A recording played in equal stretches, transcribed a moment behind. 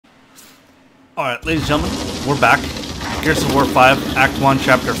Alright, ladies and gentlemen, we're back. Gears of War 5, Act 1,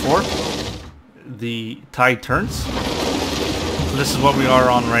 Chapter 4. The tide turns. So this is what we are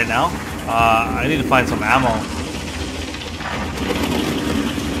on right now. I need to find some ammo.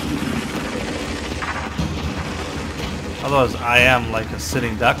 Otherwise, I am like a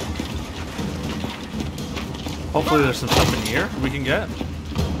sitting duck. Hopefully there's some stuff in here we can get.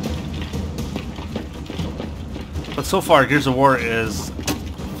 But so far, Gears of War is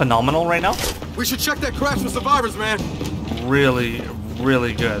phenomenal right now. We should check that crash for survivors, man. Really,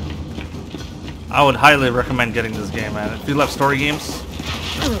 really good. I would highly recommend getting this game, man. If you love story games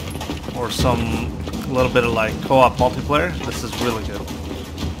or some little bit of like co-op multiplayer, this is really good.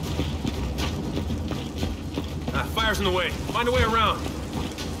 Fire's in the way. Find a way around.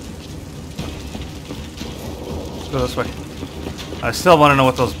 Let's go this way. I still want to know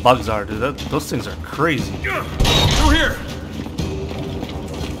what those bugs are, dude. Those things are crazy. Through here.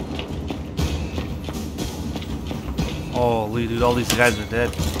 Holy, dude, all these guys are dead.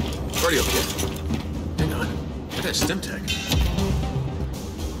 Radio kit. Hang on. Look at stim tech.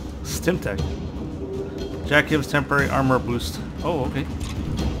 Stim tech. Jack gives temporary armor boost. Oh, okay.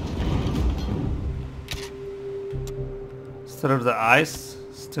 Instead of the eyes,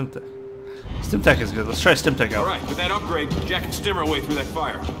 stim tech. Stim tech is good. Let's try stim tech out. Alright, with that upgrade, Jack can stim our way through that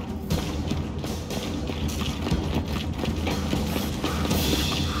fire.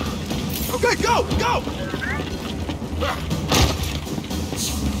 Okay, go! Go!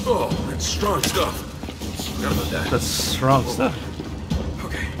 Oh, that's strong stuff. Forgot about that. That's strong stuff.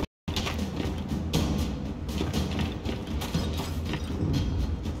 Okay.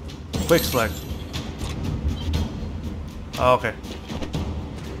 Quick select. Oh, okay.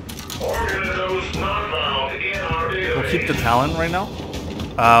 We'll keep the Talon right now.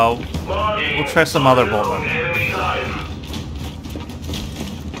 We'll try some other bolt then.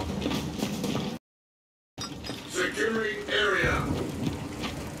 Securing area.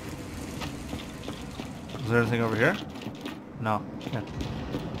 Is there anything over here? No. Yeah.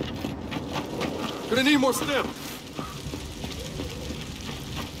 Gonna need more stim.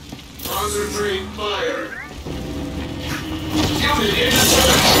 Concentrate fire.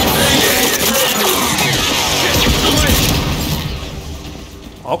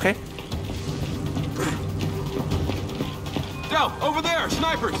 Okay. Del, over there,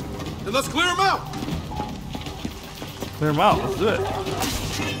 snipers. Then let's clear them out. Clear them out. Let's do it.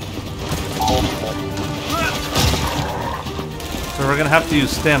 So we're gonna have to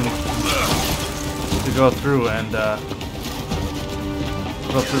use stim to go through and go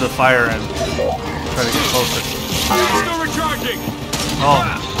through the fire and try to get closer. Still recharging. Oh,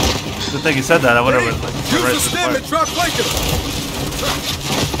 good thing you said that. I would have like Use right the stem and try flanking them.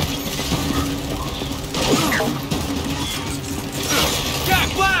 Jack,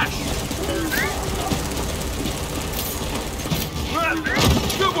 flash!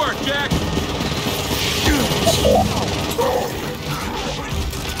 Good work, Jack.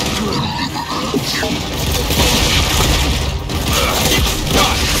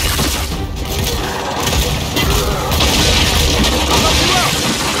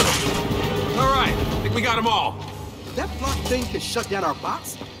 Alright, I think we got them all. That block thing can shut down our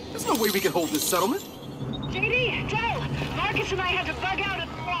box? There's no way we can hold this settlement. JD, Del, Marcus and I had to bug out at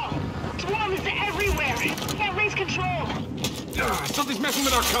the wall. Swarm is everywhere. Can't raise control. Something's messing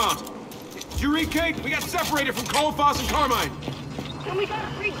with our comms. Did you read, Kate? We got separated from Colfax and Carmine. And we gotta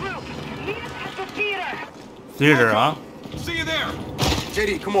regroup. Meet us at the theater. Theater, huh? See you there.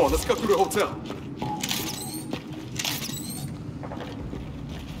 JD, come on, let's go through the hotel.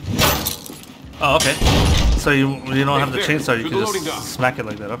 Oh, okay. So you don't have the There, chainsaw, you through can the loading just dock. smack it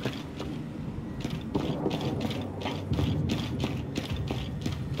like that. Okay.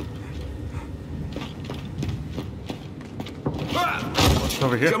 What's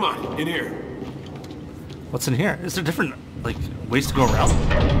over here? Come on, in here. What's in here? Is there different like ways to go around?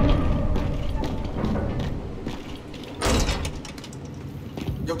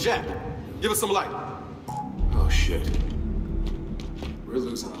 Yo, Jack, give us some light. Oh, shit. We're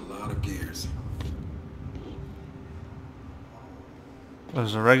losing a lot of gears.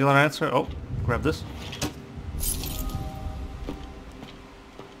 There's a regular answer. Oh, grab this.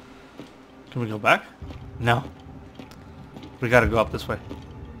 Can we go back? No. We gotta go up this way.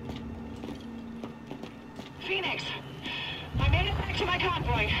 Phoenix, I made it back to my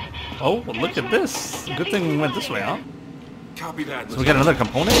convoy. Oh, well, look at this. Good thing we went this way, huh? Copy that. So we got another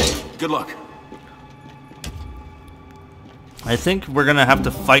component? Good luck. I think we're gonna have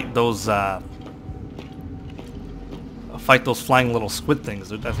to fight those flying little squid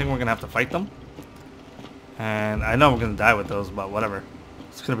things. I think we're gonna have to fight them. And I know we're gonna die with those, but whatever.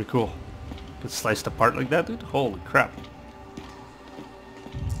 It's gonna be cool. Get sliced apart like that, dude? Holy crap.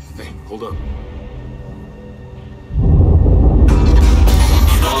 Hey, hold up.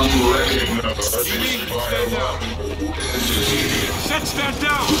 Set that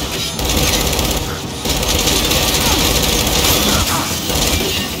down!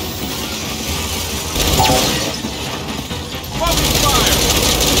 Open fire!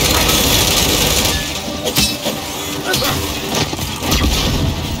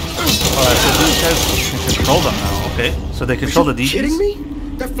 Alright, so these guys can control them now, okay? So they control the DBs? Are you kidding me?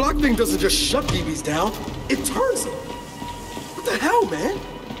 That flock thing doesn't just shut DBs down, it turns them. What the hell, man?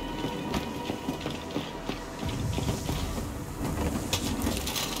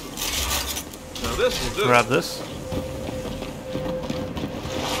 Now this will do. Grab this.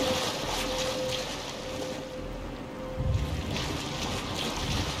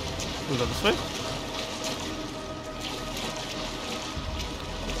 We go this way.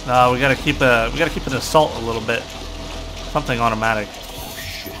 We gotta keep an assault a little bit. Something automatic.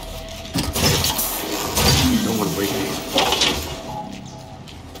 Shit. Don't want to break these.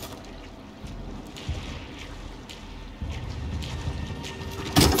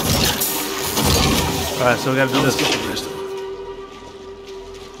 Alright, so we gotta do Let's this. get the rest of them.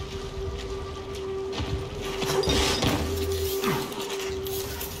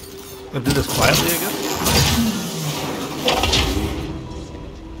 We'll do this quietly, I guess.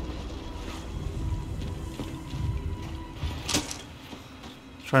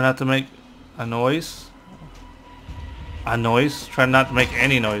 Try not to make a noise. A noise? Try not to make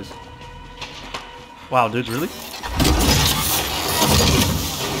any noise. Wow, dude, really?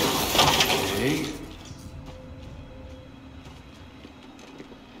 Okay.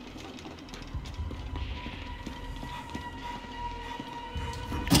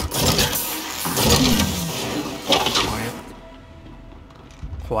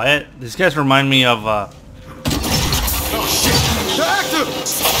 Quiet. These guys remind me of Oh shit! They're active!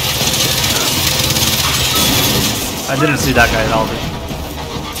 I didn't see that guy at all, dude.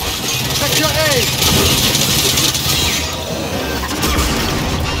 Check your aim!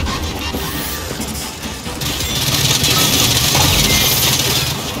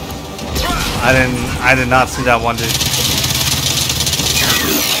 I did not see that one, dude.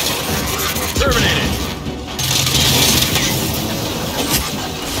 Terminated.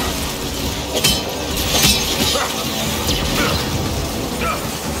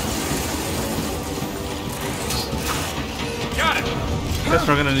 Got it. Guess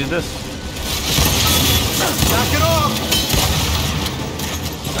we're gonna need this. Knock it off!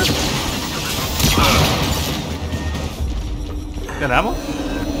 Got ammo?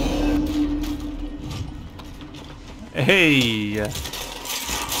 Hey!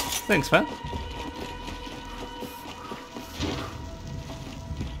 Thanks, man.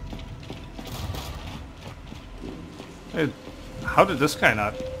 Hey, how did this guy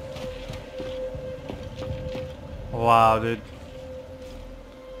not? Wow, dude.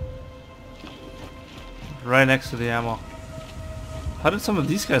 Right next to the ammo. How did some of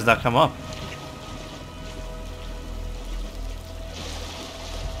these guys not come up?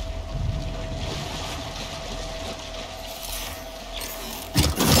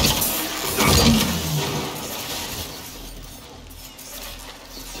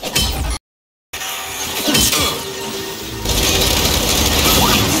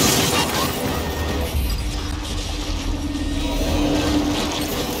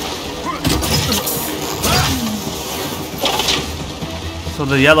 So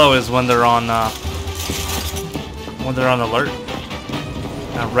the yellow is when they're on alert,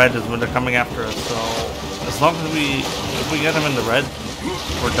 and red is when they're coming after us. So as long as if we get them in the red,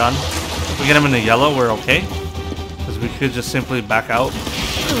 we're done. If we get them in the yellow, we're okay, because we could just simply back out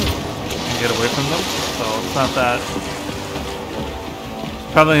and get away from them. So it's not that.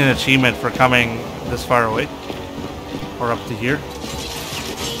 It's probably an achievement for coming this far away, or up to here.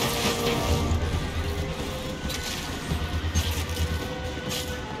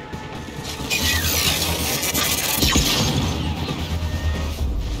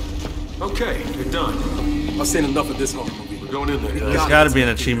 Okay, you're done. I've seen enough of this horror movie. We're going in there. There's guys. got to be an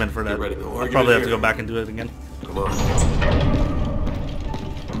achievement for that. Get ready, though. I'll probably have to go back and do it again. Come on.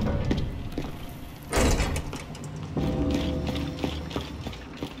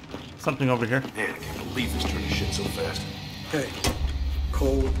 Something over here. Man, I can't believe this turned to shit so fast. Hey,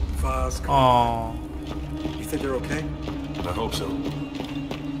 cold, fast. Oh, You think they're okay? I hope so.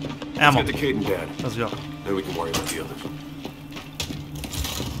 ammo. Let's get to Kait and Dad. Let's go. Then we can worry about the others.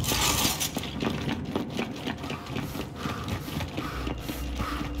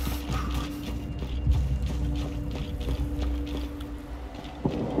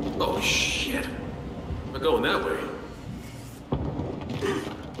 Oh, shit. Shit. We're going that way.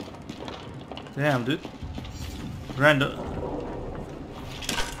 Damn, dude. Grandma?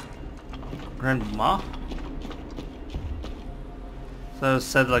 So it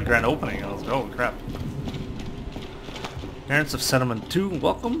said like grand opening. I was like, oh crap. Parents of Settlement 2,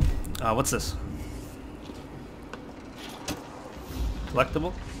 welcome. What's this?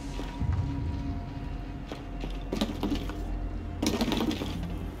 Collectible?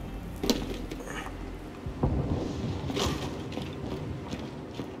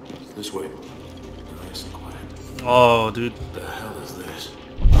 This way. Nice and quiet. Oh, dude. What the hell is this?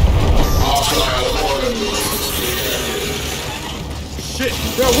 Shit!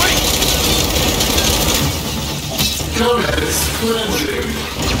 No, wait! Cleansing.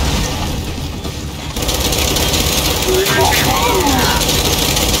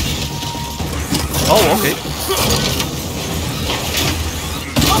 Oh, okay.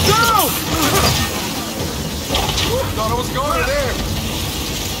 I'm down! Thought I was going there.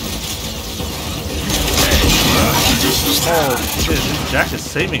 Oh shit, this Jack is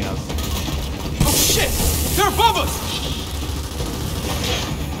saving us. Oh shit! They're above us!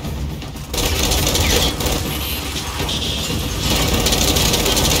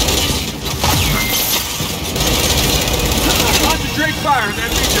 Concentrate fire and then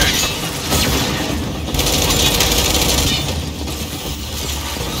reject.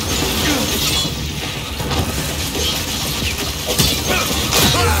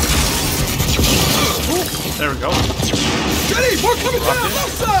 There we go. Steady! More coming down!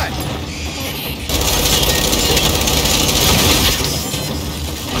 Left side!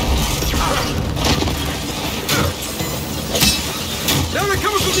 Now they're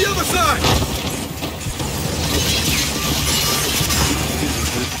coming from the other side!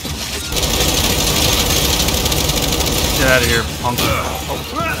 Get out of here, punk.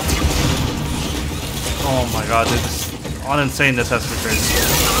 Oh my god, dude. This on insane this has to be crazy.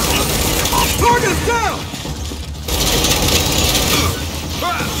 Target is down!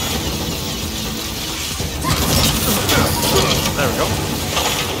 There we go.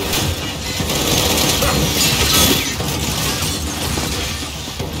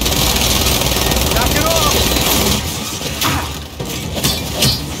 Knock it off!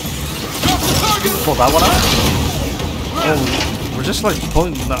 Drop the target! Pull that one out. Oh, we're just like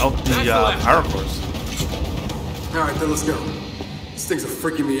pulling out the power cores. Alright, then let's go. These things are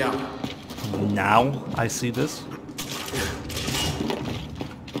freaking me out. Now I see this.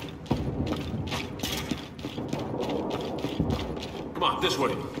 Come on, this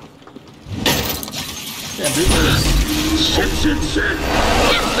way. Yeah, dude. Shit.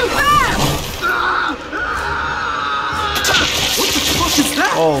 What the fuck is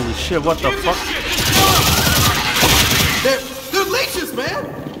that? Holy shit, what the Give fuck? this shit! They're leeches, man!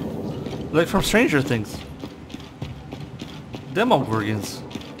 Like from Stranger Things. Demogorgons.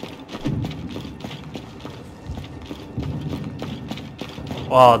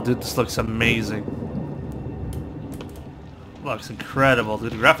 Wow, dude, this looks amazing. Looks incredible,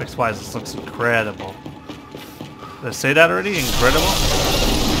 dude. Graphics wise, this looks incredible. Did I say that already? Incredible?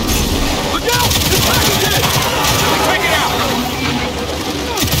 Look out! This package is! Take it out!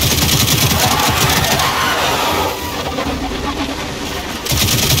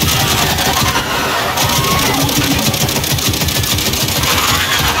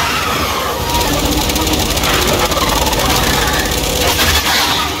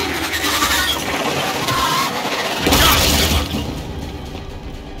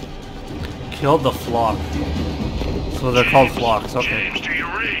 Killed the flock. So they're called flocks, okay. James, do you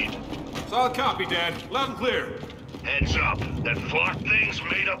read? Solid copy, Dad. Loud and clear. Heads up. That flock thing's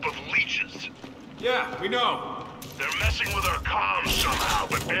made up of leeches. Yeah, we know. They're messing with our comms somehow,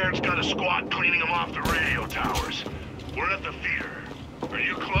 but Baird's got a squad cleaning them off the radio towers. We're at the theater. Are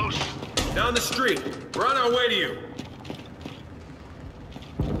you close? Down the street. We're on our way to you.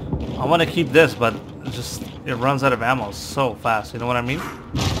 I want to keep this, but it runs out of ammo so fast, you know what I mean?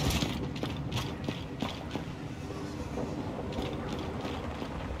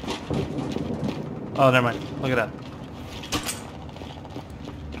 Oh, never mind. Look at that.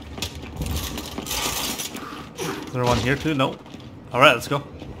 Is there one here too? No. Alright, let's go.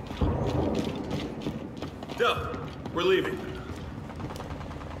 Duh. We're leaving.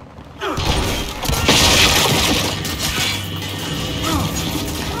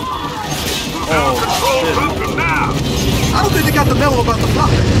 Oh, shit. Control now! I don't think they got the memo about the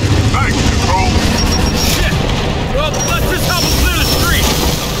block. Thanks, Control! Shit! Well, let's just help them clear the street!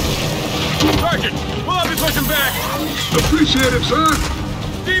 Sergeant, we'll help you push them back! Appreciate it, sir!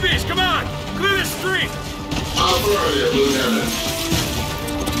 DBs, come on! Clear the street! Affirmative, Lieutenant.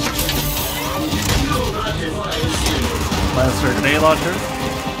 Lancer grenade launcher.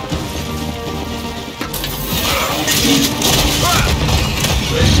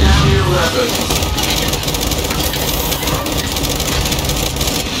 Lay down your weapons.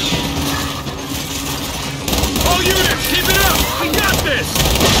 All units, keep it up! We got this!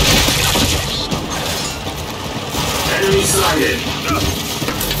 Enemy sighted.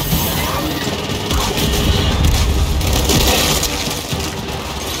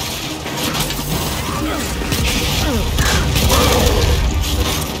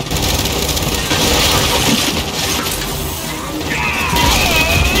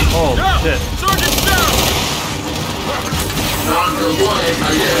 Oh shit. Sergeant's down! Non-compliant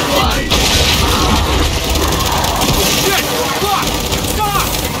identified. Shit! Stop! Stop!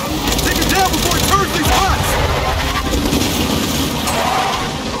 Take it down before it turns these huts!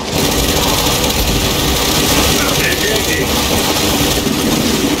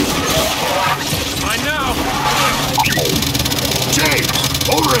 Mine now! James,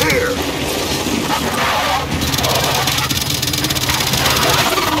 over here!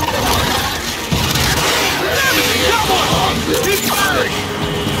 He's firing!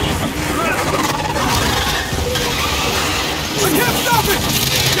 I can't stop it!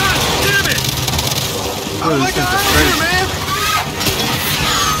 God damn it! Oh, Like this an thing's iron, crazy. man!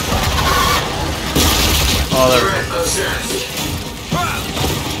 Oh, there we Threat go. assessed.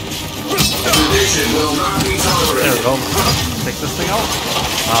 Expedition will not be tolerated. There we go. Take this thing out.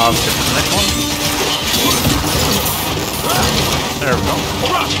 Let's get to the next one. There we go.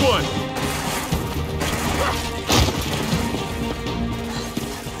 Drop one!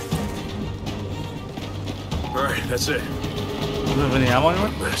 Alright, that's it. Do we have any ammo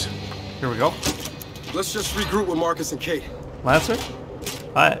anywhere? Listen. Here we go. Let's just regroup with Marcus and Kate. Lancer?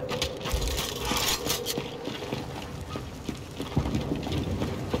 Alright.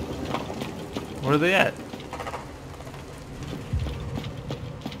 Where are they at?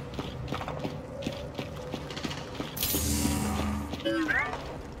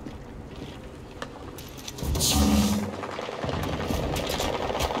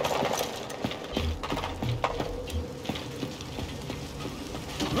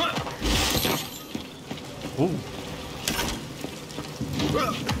 Ooh.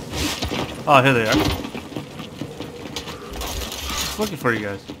 Oh, here they are. Just looking for you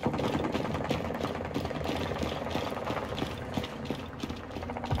guys.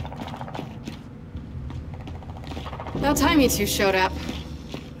 About time you two showed up.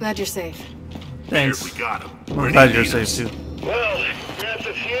 Glad you're safe. Thanks. Here, we got him. We're glad you're safe too. Well, at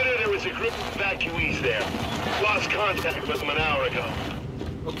the theater, there was a group of evacuees there. Lost contact with them an hour ago.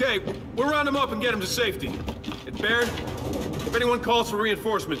 Okay, we'll round them up and get them to safety. And Baron, if anyone calls for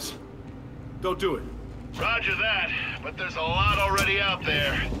reinforcements, don't do it. Roger that, but there's a lot already out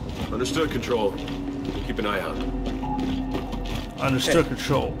there. Understood, Control. Keep an eye out. Understood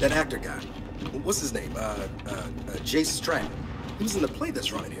control. That actor guy. What's his name? Jace Stratton. He was in the play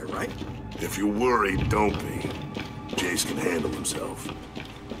that's running here, right? If you're worried, don't be. Jace can handle himself.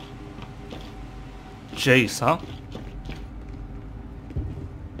 Jace, huh?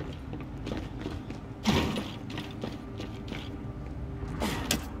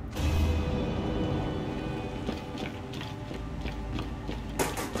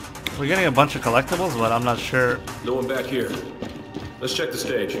 We're getting a bunch of collectibles, but I'm not sure. No one back here. Let's check the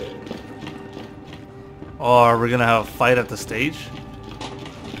stage. Or we're gonna have a fight at the stage.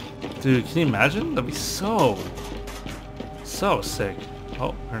 Dude, can you imagine? That'd be so sick.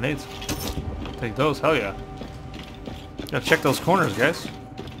 Oh, grenades. Take those, hell yeah. Gotta check those corners, guys.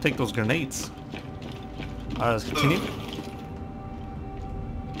 Take those grenades. Alright, let's continue.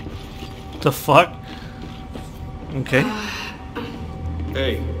 The fuck? Okay.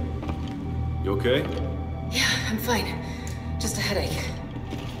 Hey, you okay? Yeah, I'm fine. Just a headache.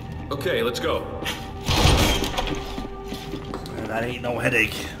 Okay, let's go. That ain't no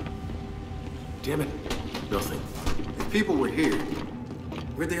headache. Damn it. Nothing. If people were here,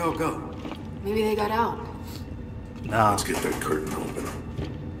 where'd they all go? Maybe they got out. Nah. Let's get that curtain open.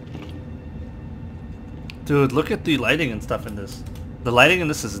 Dude, look at the lighting and stuff in this. The lighting in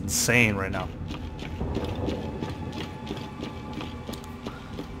this is insane right now.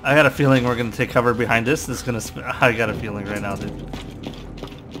 I got a feeling we're gonna take cover behind this. This is gonna. I got a feeling right now, dude.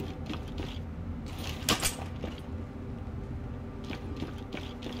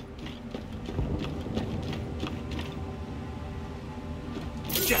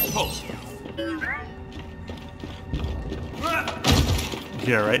 Jack, post.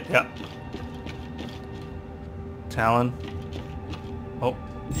 Here, right? Yeah. Talon. Oh.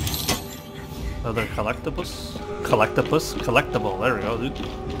 Other collectibles? Collectible. There we go, dude.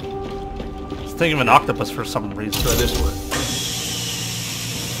 I was thinking of an octopus for some reason. Try this one.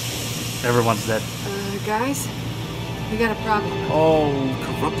 Everyone's dead. Guys? We got a problem. Oh,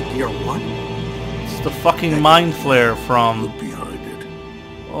 Corrupted DR1? it's the fucking mind flare from... Look behind it.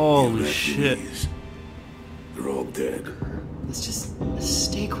 Holy shit. They're all dead. Let's just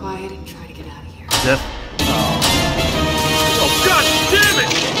stay quiet and try to get out of here. Death. Oh, God damn it!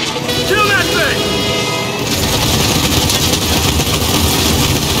 Kill that thing!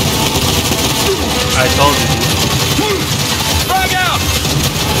 I told you. Frag out!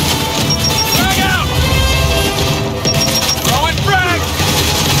 Frag out! Throwing frag!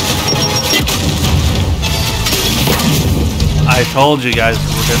 I told you guys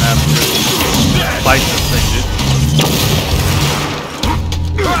we're gonna have to fight this thing, dude.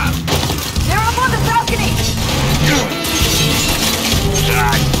 They're up on the balcony!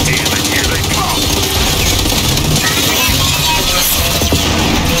 God damn it, here they come!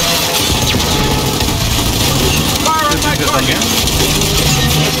 Fire on that This target! thing here.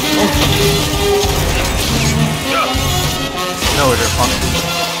 No, they're fun.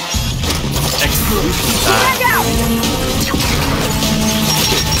 Execution time. Frag out!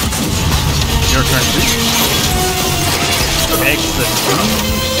 Your turn, dude.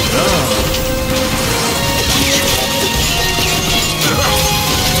 Execution.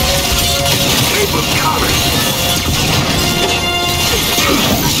 Keep them coming!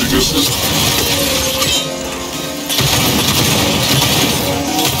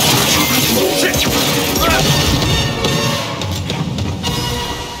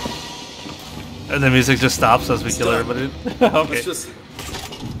 And the music just stops as we kill everybody. Okay, Let's just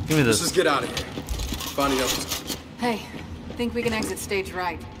give me let's this. just get out of here. Finding out. Hey, think we can exit stage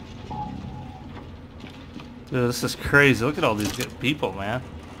right. Dude, this is crazy. Look at all these good people, man.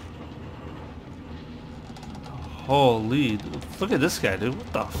 Holy, look at this guy, dude.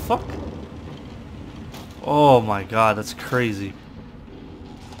 What the fuck? Oh my god, that's crazy.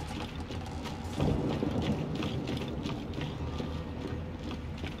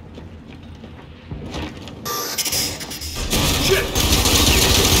 Shit!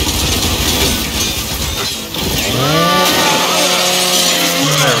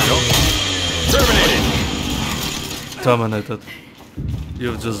 There we go. Terminated! Terminated.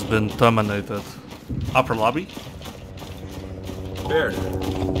 You've just been terminated. Upper lobby? Baird.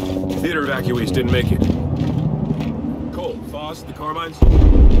 Theater evacuees didn't make it. Cole, Foss, the Carmines?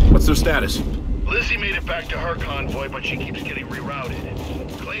 What's their status? Lizzie made it back to her convoy, but she keeps getting rerouted.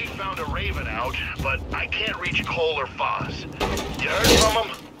 Clay found a Raven out, but I can't reach Cole or Foz. You heard from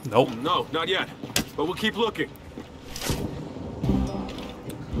them? Nope. No, not yet. But we'll keep looking.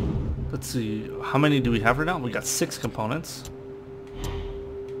 Let's see. How many do we have right now? We got 6 components.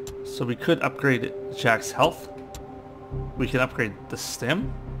 So we could upgrade Jack's health. We can upgrade the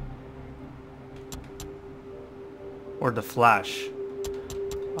stim. Or the flash.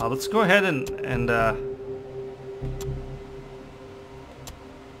 Let's go ahead and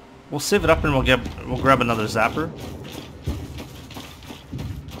we'll save it up and we'll grab another zapper.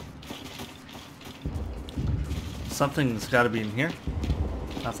 Something's got to be in here.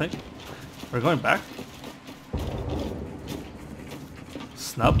 Nothing. We're going back.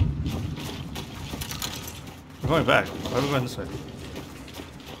 Snub. We're going back. Why are we going this way?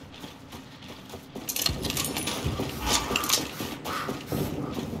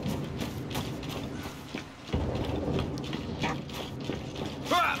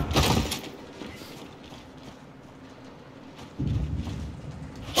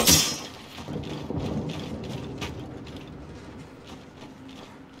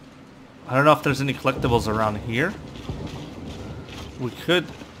 I don't know if there's any collectibles around here. We could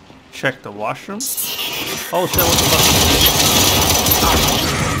check the washroom. Oh shit, what's the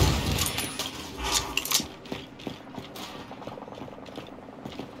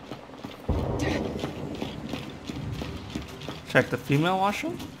button? Check the female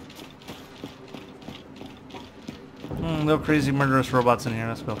washroom? No crazy murderous robots in here,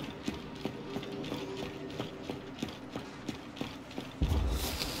 let's go.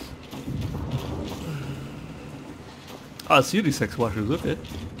 Oh, it's unisex washers, okay.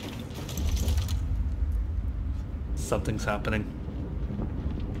 Something's happening.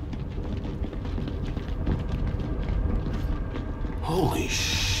 Holy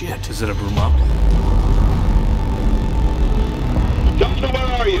shit. Is it a Brumak? Delta, where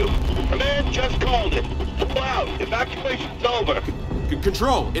are you? Command just called it. Pull out. Evacuation's over.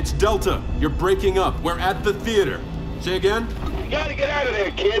 Control, it's Delta. You're breaking up. We're at the theater. Say again? You gotta get out of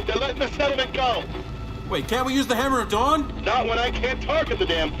there, kid. They're letting the settlement go. Wait, can't we use the Hammer of Dawn? Not when I can't target the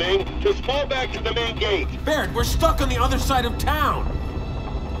damn thing. Just fall back to the main gate. Baird, we're stuck on the other side of town.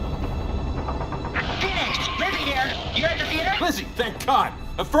 Phoenix, Lizzie here. You at the theater? Lizzie, thank God.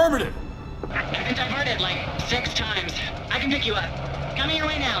 Affirmative. been diverted like 6 times. I can pick you up. Coming your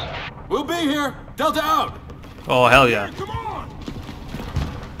way now. We'll be here. Delta out. Oh, hell yeah. Come on.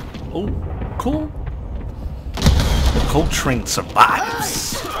 Oh, cool. The Coltrane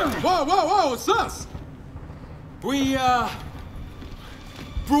survives. Whoa, it's us. We,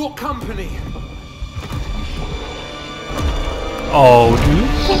 brought company. Oh, dude.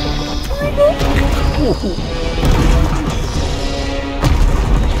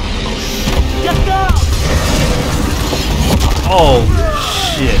 Get down! Oh,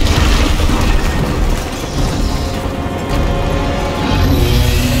 shit.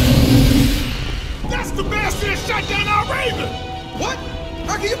 That's the bastard that shot down our Raven! What?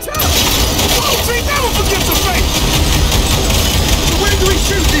 How can you tell? Coltrane never forgets a fate! Where do we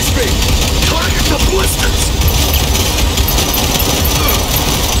shoot these things? Target the blisters!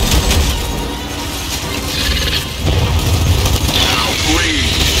 Now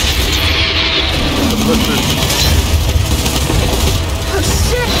bleed! The blisters. Oh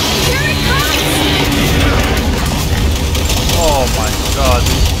shit! Here it comes! Oh my god.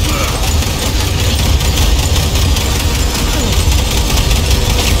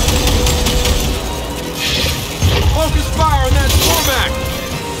 Focus fire on that Brumak!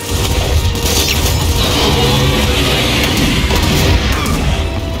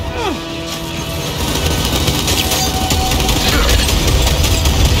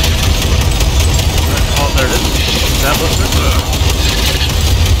 Oh, there it is. Is that blister?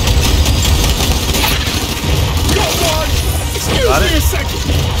 Excuse Got me it? a second!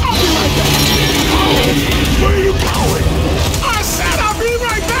 I'll be right back! Where are you going? I said I'll be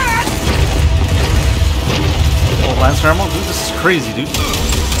right back! Oh, Lancer ammo? Dude, this is crazy, dude.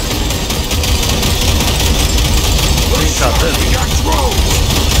 Screenshot this. We got drones!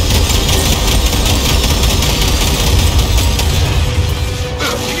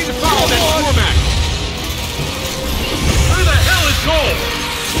 You need to follow that Brumak! Where the hell is Cole?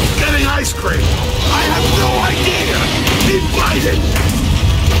 Getting ice cream! I have no idea! Invite it!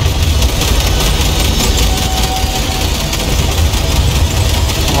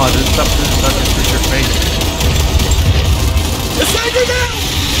 Come on, dude, stop doing such your face. It's angry now!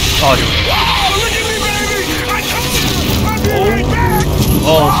 Oh, here we go. Whoa, look at me, baby! I told you! I'll be right back!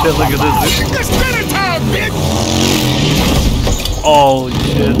 Oh shit, look at this, dude. It's dinner time, bitch! Oh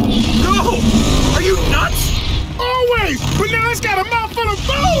shit. No! Are you nuts? Always! But now it's got a mouthful of food!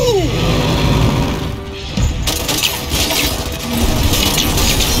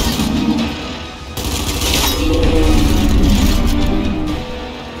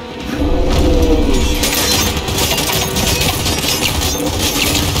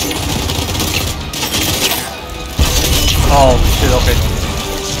 Oh shit, okay.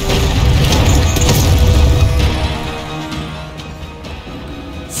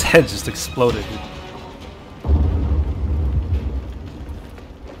 His head just exploded, dude.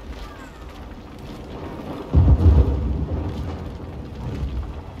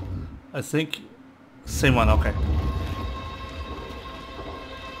 I think same one, okay.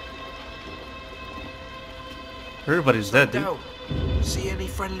 Everybody's dead, dude. See any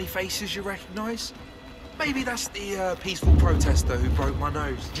friendly faces you recognize? Maybe that's the peaceful protester who broke my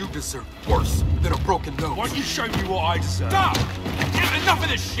nose. You deserve worse than a broken nose. Why don't you show me what I deserve? Stop! Get enough of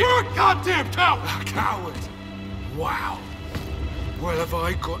this shit! You're a goddamn coward! Coward! Wow. Well, have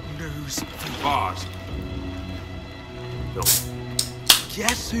I got news for Boss.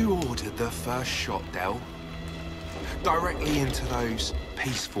 Guess who ordered the first shot, Del? Directly into those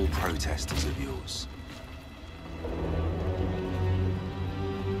peaceful protesters of yours.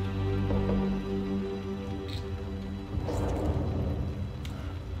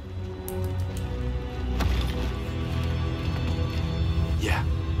 Yeah,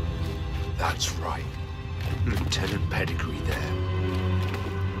 that's right. Lieutenant Pedigree there.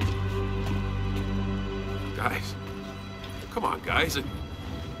 Guys. Come on, guys. Look,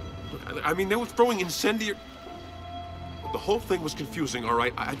 I mean, they were throwing incendiary... The whole thing was confusing, all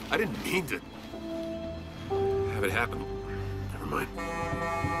right? I didn't mean to have it happen. Never mind.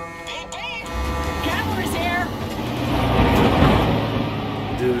 Cavalry's here!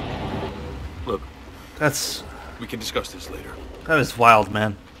 Dude, Look, that's... we can discuss this later. that is wild,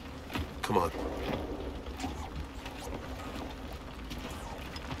 man. Come on.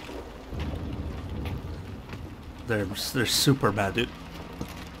 They're super mad, dude.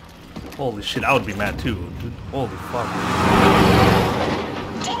 Holy shit, I would be mad too, dude. Holy fuck.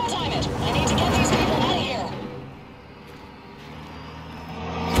 Double time it! I need to get these people out of here!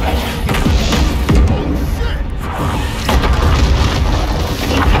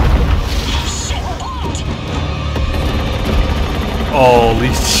 Shit, we're blocked!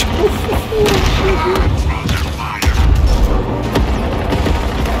 Holy shit.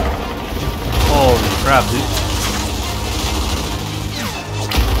 grab, dude.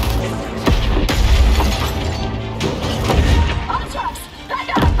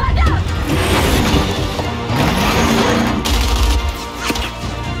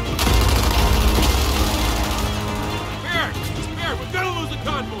 Here, we're gonna lose the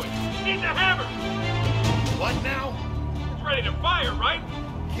convoy. Need the hammer. What now? It's ready to fire, right?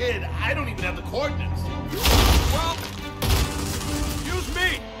 Kid, I don't even have the coordinates. Well, use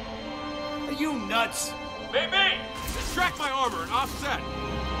me. Are you nuts? Maybe. Distract my armor and offset.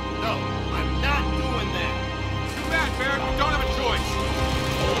 No, I'm not doing that. Too bad, Barrett. We don't have a choice.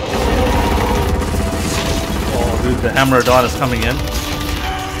 Oh, dude, the Hammerodon is coming in.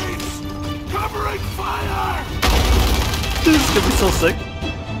 Covering fire! This is gonna be so sick.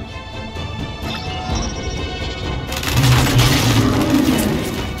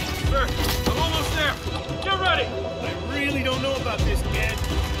 Barrett, I'm almost there. Get ready. I really don't know about this, kid.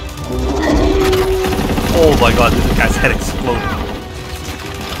 Oh my god, dude, the guy's head exploded.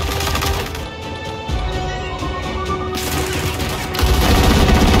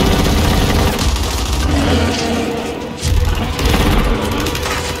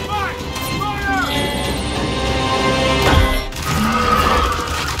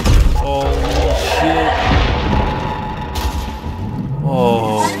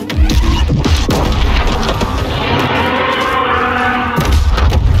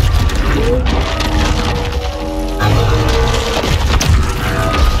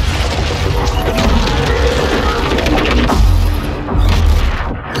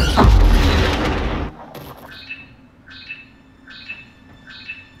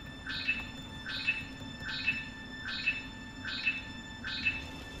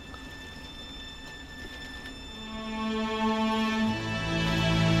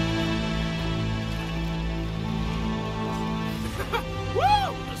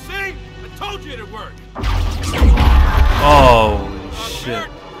 Told you it'd work. Oh shit.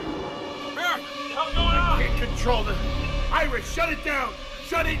 Barrett, what the hell's going on? Can't control it. Iris, shut it down.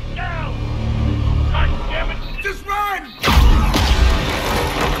 Shut it down. God damn it. Just run.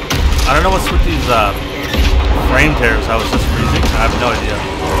 I don't know what's with these frame tears. I was just freezing. I have no idea.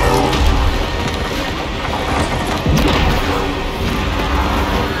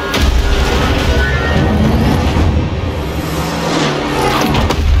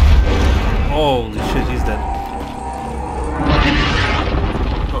 Holy shit, he's dead.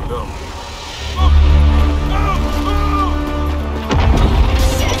 Oh no.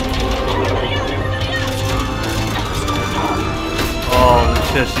 Holy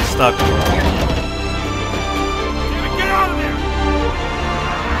shit, she's stuck. Get out of there!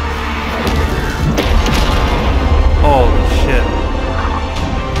 Holy shit.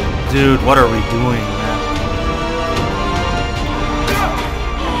 Dude, what are we doing, man?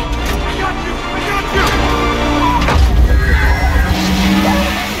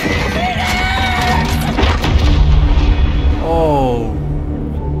 Oh,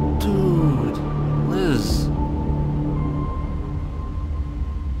 dude, Liz.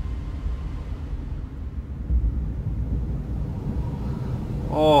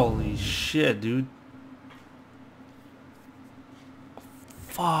 Holy shit, dude.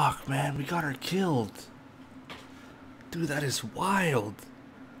 Fuck, man, we got her killed. Dude, that is wild.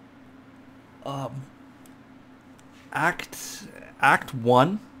 Act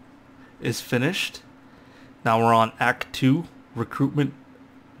 1 is finished. Now we're on Act 2, recruitment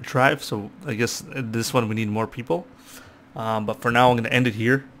drive, so I guess this one we need more people. But for now I'm going to end it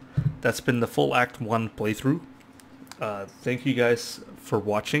here. That's been the full Act 1 playthrough. Thank you guys for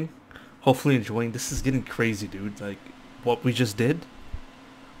watching. Hopefully enjoying. This is getting crazy, dude. Like, what we just did.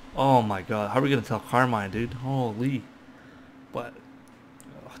 Oh my god, how are we going to tell Carmine, dude? Holy. But,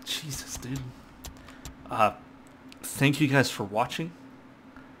 oh, Jesus, dude. Thank you guys for watching.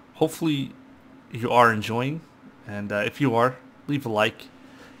 Hopefully you are enjoying, and if you are, leave a like,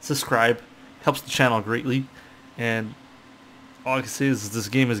 subscribe, helps the channel greatly. And all I can say is this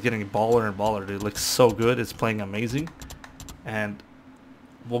game is getting baller and baller, dude. It looks so good, it's playing amazing, and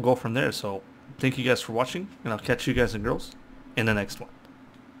we'll go from there. So thank you guys for watching, and I'll catch you guys and girls in the next one.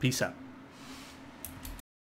 Peace out.